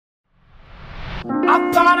I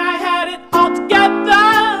thought I had it all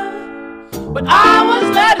together, but I was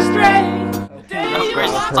led astray.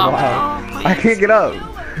 I can't get up.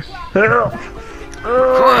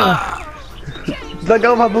 Let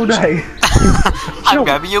go of my booty. I'm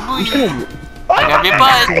grabbing your booty. I grab your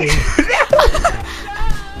butt.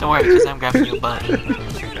 Don't worry, because I'm grabbing your butt.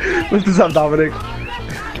 Lift this up, Dominic.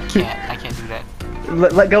 I can't do that.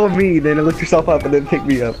 Let go of me, then lift yourself up, and then pick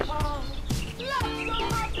me up.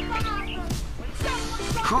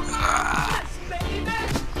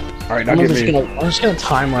 Alright, now get me. I'm just gonna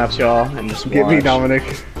time lapse y'all and just Get watch. me, Dominic.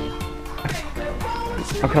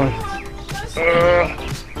 I'm coming.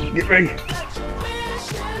 Get me.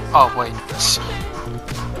 Oh, wait.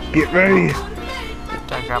 Get me.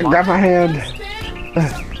 Don't grab Grab my hand.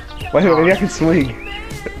 Wait, maybe I can swing.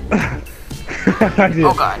 I did.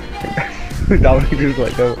 Oh god. Dominic just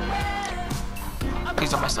let go.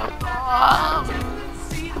 Please don't mess up.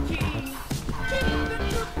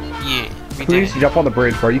 Yeah, we did Please it. jump on the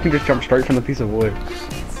bridge, bro. You can just jump straight from the piece of wood.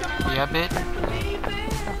 Yeah, bit.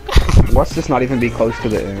 Watch this not even be close to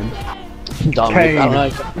the end. Dominic, I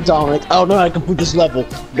don't know how to complete this level.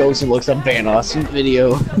 Goes and looks up Van Austin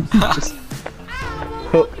video. Just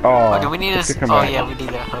Hook. Oh, Okay, we need hook to. it, come Oh back. yeah, we need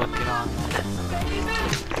to hook it on.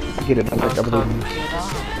 Get it, Dominic. I believe in you.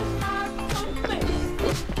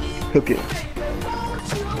 Hook it on. Hook it.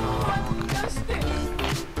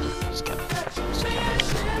 Just gotta get up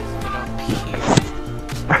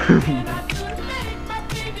here.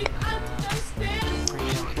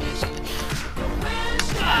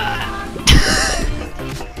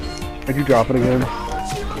 Did you drop it again?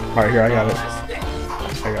 Alright, here, I got it.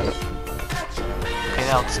 I got it. Okay,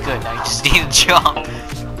 that looks good. Now you just need to jump.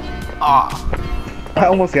 Aw. I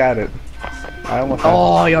almost got it. I almost got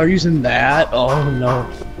oh, y'all using that? Oh no.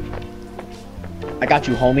 I got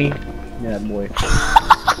you, homie. Yeah, boy.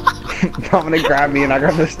 it. Dominic grabbed me and I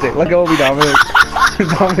grabbed the stick. Let go of me, Dominic.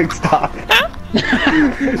 Dominic, stop.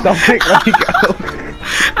 Dominic, let me go.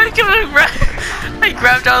 I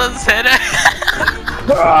grabbed out of his head.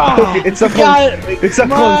 It's so close. Got it. It's so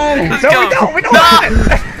Come close. on. Let's No, go. we don't have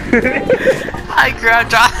it. I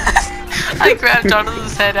grabbed onto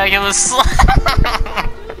his head. I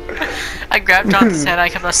grabbed onto his head. I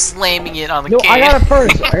kept on slamming it on the No, cave. I got it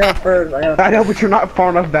first. I know, but you're not far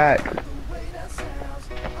enough back.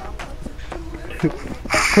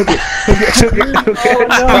 Hook it.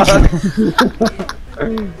 Oh,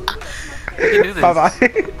 You can do this. Bye bye.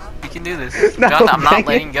 You can do this. No, God, I'm not dang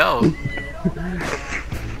letting it. go.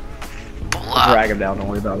 Pull up. Drag him down, don't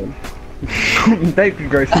worry about it. Thank you,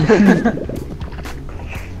 Grayson.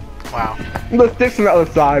 Wow. The stick's on the other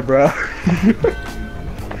side, bro.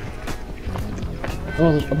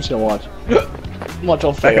 I'm just gonna watch. Watch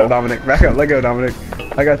all Back fail. up, Dominic. Back up. Let go, Dominic.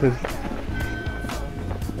 I got this.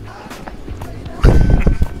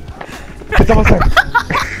 It's almost there.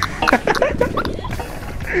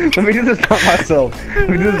 Let me do this by myself. Let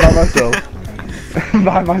me do this by myself.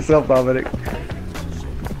 By myself, Dominic.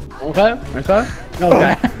 Okay.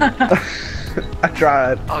 I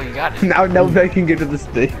tried. Oh, you got it. Now nobody can get to the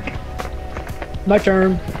stick. My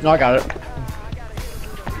turn. No, I got it.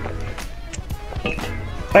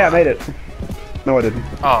 Hey, I made it. No, I didn't.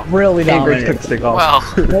 Oh. Really, And Grace took Dominic. the stick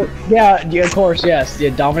off. Well, Well, yeah, of course, yes.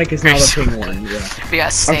 Yeah, Dominic is now the penguin. Yeah. we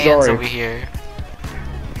got sands sorry. over here.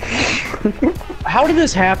 How did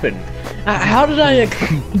this happen? How did I?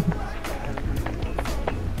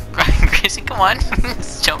 Grayson, come on.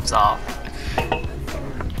 This jumps off.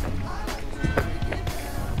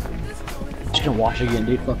 Just gonna watch again,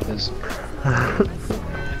 dude. Fuck this.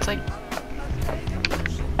 It's like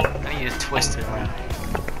I need to twist it around.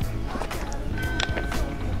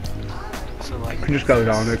 So like, You can just go,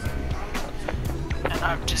 Dominic. and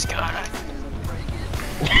I'm just gonna.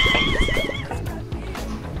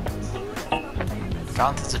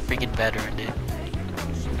 Jonathan's a freaking veteran, dude.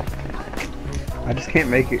 I just can't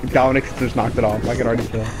make it. Dominic just knocked it off. I can already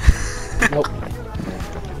tell. Nope.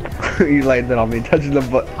 He laid it on me, touching the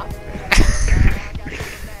butt.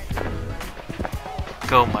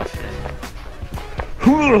 Go, my friend.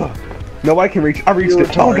 Nobody can reach. I reached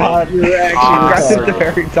it. Oh god. You're actually Grabbed it at the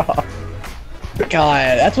retarded. very top.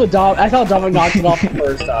 God, that's what I thought Dominic knocked it off the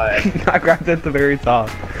first time. I grabbed it at the very top.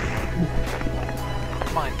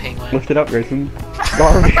 Come on, penguin. Lift it up, Grayson.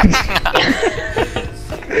 Garbage.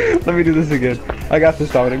 Let me do this again. I got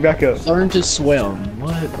this, Dominic. Back up. Learn to swim.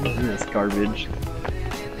 What is this garbage?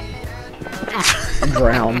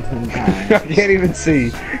 Drowned. I can't even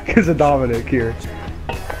see because of Dominic here.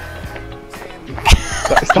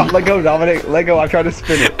 Stop, let go, Dominic. Let go. I tried to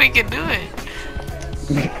spin it. We can do it.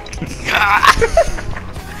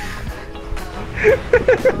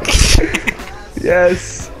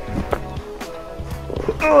 Yes.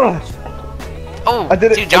 Ugh. Oh, I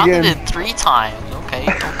did it dude, Jonathan again. did 3 times. Okay,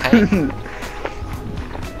 okay.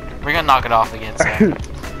 We're gonna knock it off again, so.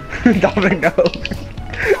 Dominic, no.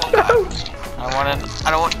 I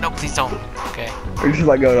don't want, no, please don't. Okay. Just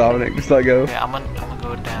let go, Dominic. Just let go. Okay, I'm gonna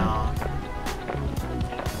go down.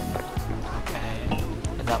 Okay.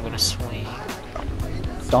 And then I'm gonna swing.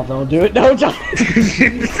 Don't do it. No, don't.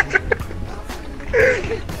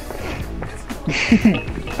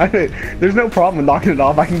 There's no problem with knocking it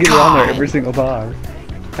off. I can get it on there every single time.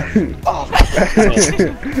 Oh.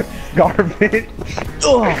 Garbage.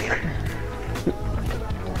 Ugh.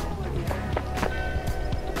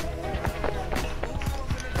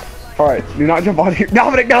 Alright, do not jump on here.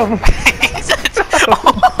 Dominic, no!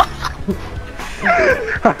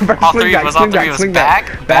 All three of us, back,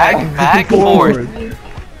 forward.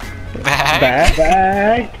 Back,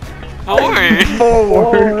 forward.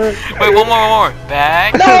 Forward. Wait, one more.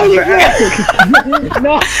 Back. No, you Back. can't.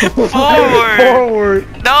 No. Forward. Forward.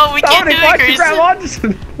 No, we can't do Dominic, it, why'd you grab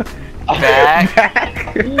Grayson. on? Back.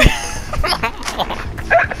 Back.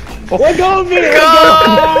 Let go of me. Go.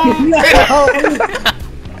 No.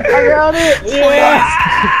 I got it. Yes.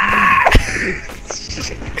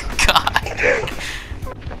 God.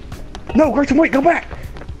 No, Grayson, wait, go back.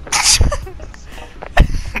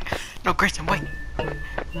 No, Grayson, wait.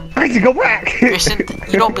 Grayson, go back. Grayson,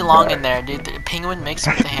 you don't belong in there, dude. The penguin mixed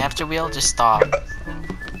with the hamster wheel. Just stop.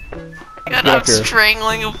 God, I'm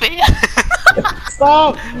strangling a fan.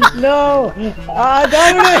 Stop! No!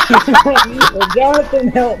 Dominic! Jonathan,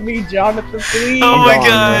 help me, Jonathan, please! Oh my gone,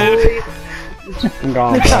 god! I'm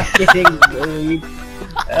gone. I'm not getting moved.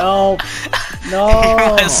 Help! No!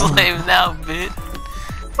 You're my slave now, bitch.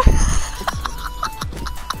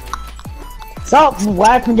 Stop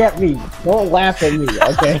laughing at me! Don't laugh at me,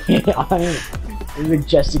 okay? I'm a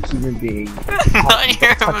majestic human being. No,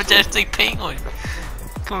 you're a majestic penguin.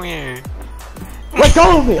 Come here. Let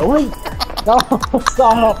go of me! Wait! No!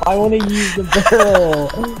 Stop! I want to use the barrel!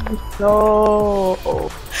 No!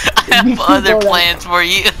 I have other plans for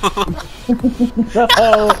you.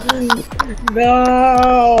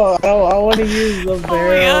 No! No! I want to use the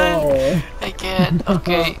barrel! I can't.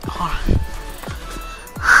 Okay. Hold on.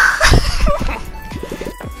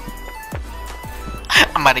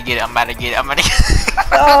 I'm about to get it. I'm about to get it.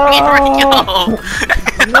 Here we go.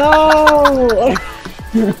 No!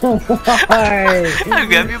 Why? I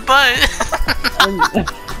grab your butt.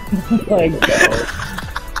 Let go.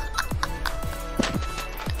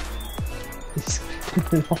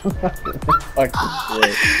 Fucking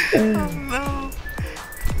shit. No.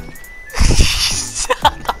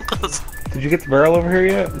 Did you get the barrel over here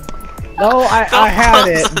yet? No, I had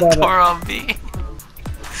it, Close the but door on me.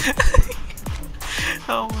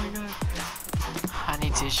 Oh my god. I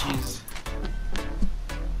need tissues.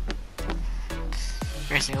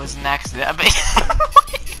 Grayson, it was an accident. I bet.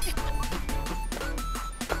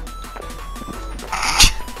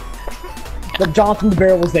 But Jonathan, the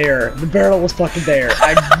barrel was there. The barrel was fucking there.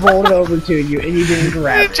 I rolled it over to you, and you didn't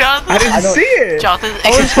grab it. Jonathan, I didn't see it! Jonathan, I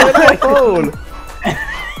was playing on my phone!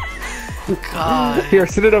 God. Here,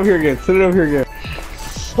 sit it over here again. Sit it over here again.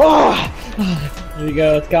 Oh! Here we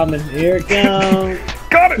go, it's coming. Here it comes.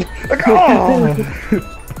 Got it! Oh!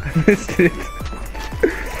 I missed it.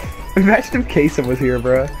 Imagine if Kasem was here,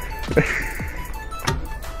 bro.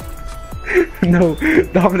 No,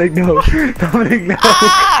 Dominic, no. Dominic, no.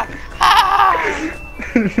 Ah! Ah!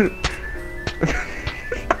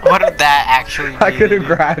 What did that actually I do? could have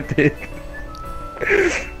grabbed it.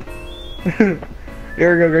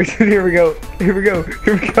 Here we go, Grayson. Here we go. Here we go.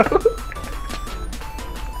 Here we go.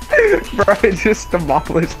 Bro, it just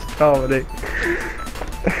demolished Dominic.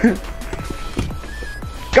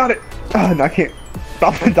 Got it. Oh, no, I can't.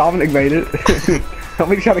 Dominic made it. Help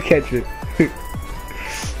me try to catch it.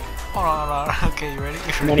 Hold on. Okay, you ready?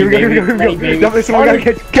 Here we go. Here we go. Here we go. Dominic, someone gotta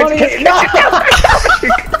catch it. Catch it.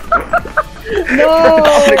 No!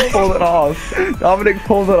 Dominic pulled it off. Dominic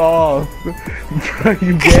pulled it off. Bro,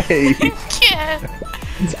 you gay. Yeah.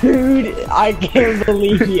 Dude, I can't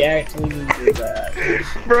believe he actually did that.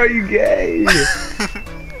 Bro, you gay.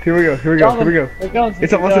 Here we go. Here we go. Here we go.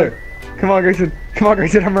 It's almost there. Come on, Grayson. Come on,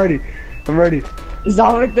 Grayson. I'm ready. I'm ready. Is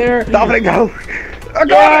Dominic there? Dominic, go. I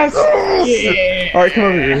got it. Yeah. All right, come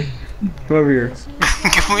over here. Come over here.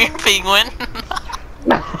 Come here, penguin.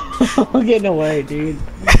 I'm getting away, dude.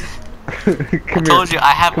 Come I told you,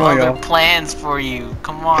 I have Come on, other y'all. plans for you.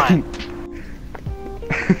 Come on.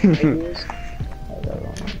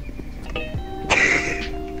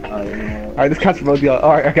 Alright, this counts for both of y'all.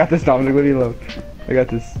 Alright, I got this, Dominic. Leave me alone. I got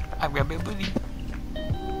this. I grab your booty.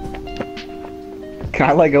 Can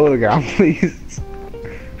I let go of the ground, please?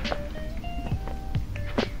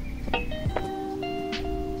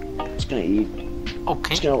 Just gonna eat. Okay.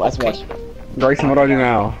 Just gonna let's watch. Grayson, what do I do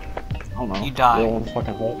now? I don't know. You die. Go on the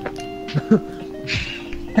fucking hole.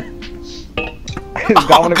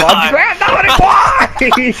 Dominic, God. why'd you grab Dominic? Why?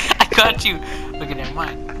 I got you. Look at never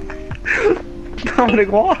mind.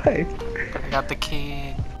 Dominic, why? I got the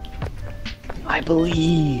kid. I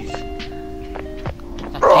believe.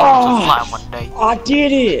 That penguins will fly one day. I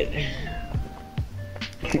did it.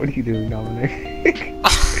 What are you doing, Dominic?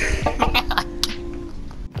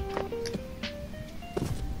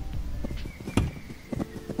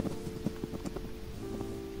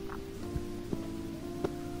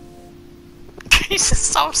 Jesus,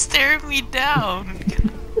 stop staring me down.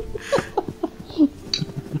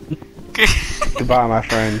 Goodbye, my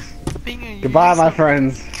friends. Penguin, Goodbye, you're my so-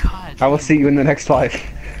 friends. God. I will see you in the next life.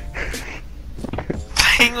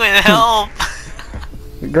 Penguin, help!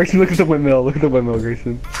 Grayson, look at the windmill. Look at the windmill,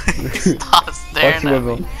 Grayson. Stop Watch staring the at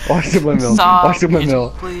windmill. me. Watch the windmill. Stop, Watch the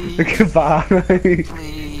windmill. please. Goodbye.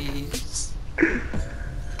 Please.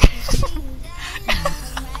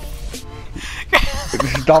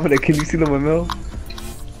 Dominic, can you see the windmill?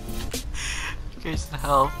 Grayson,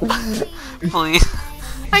 help. Please.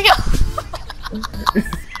 I got.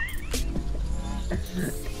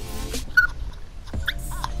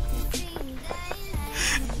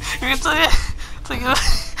 It's like a,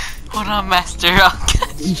 hold on, master, I'll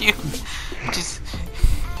catch you. Just,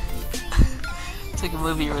 it's like a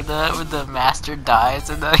movie where the master dies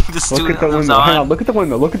and then the Look student at the lives windmill. Hang on, on. look at the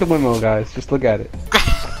windmill. Look at the windmill, guys. Just look at it.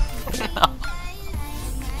 No.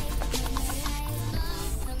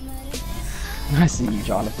 I see you,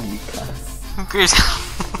 Jonathan. You cunt. Grayson.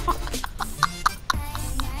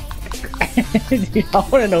 Dude, I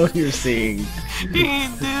want to know what you're seeing. Dude.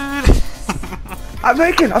 I'm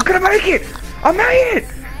making. I'm gonna make it. I made it.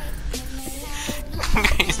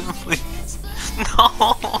 Grayson, please.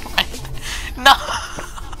 No. No.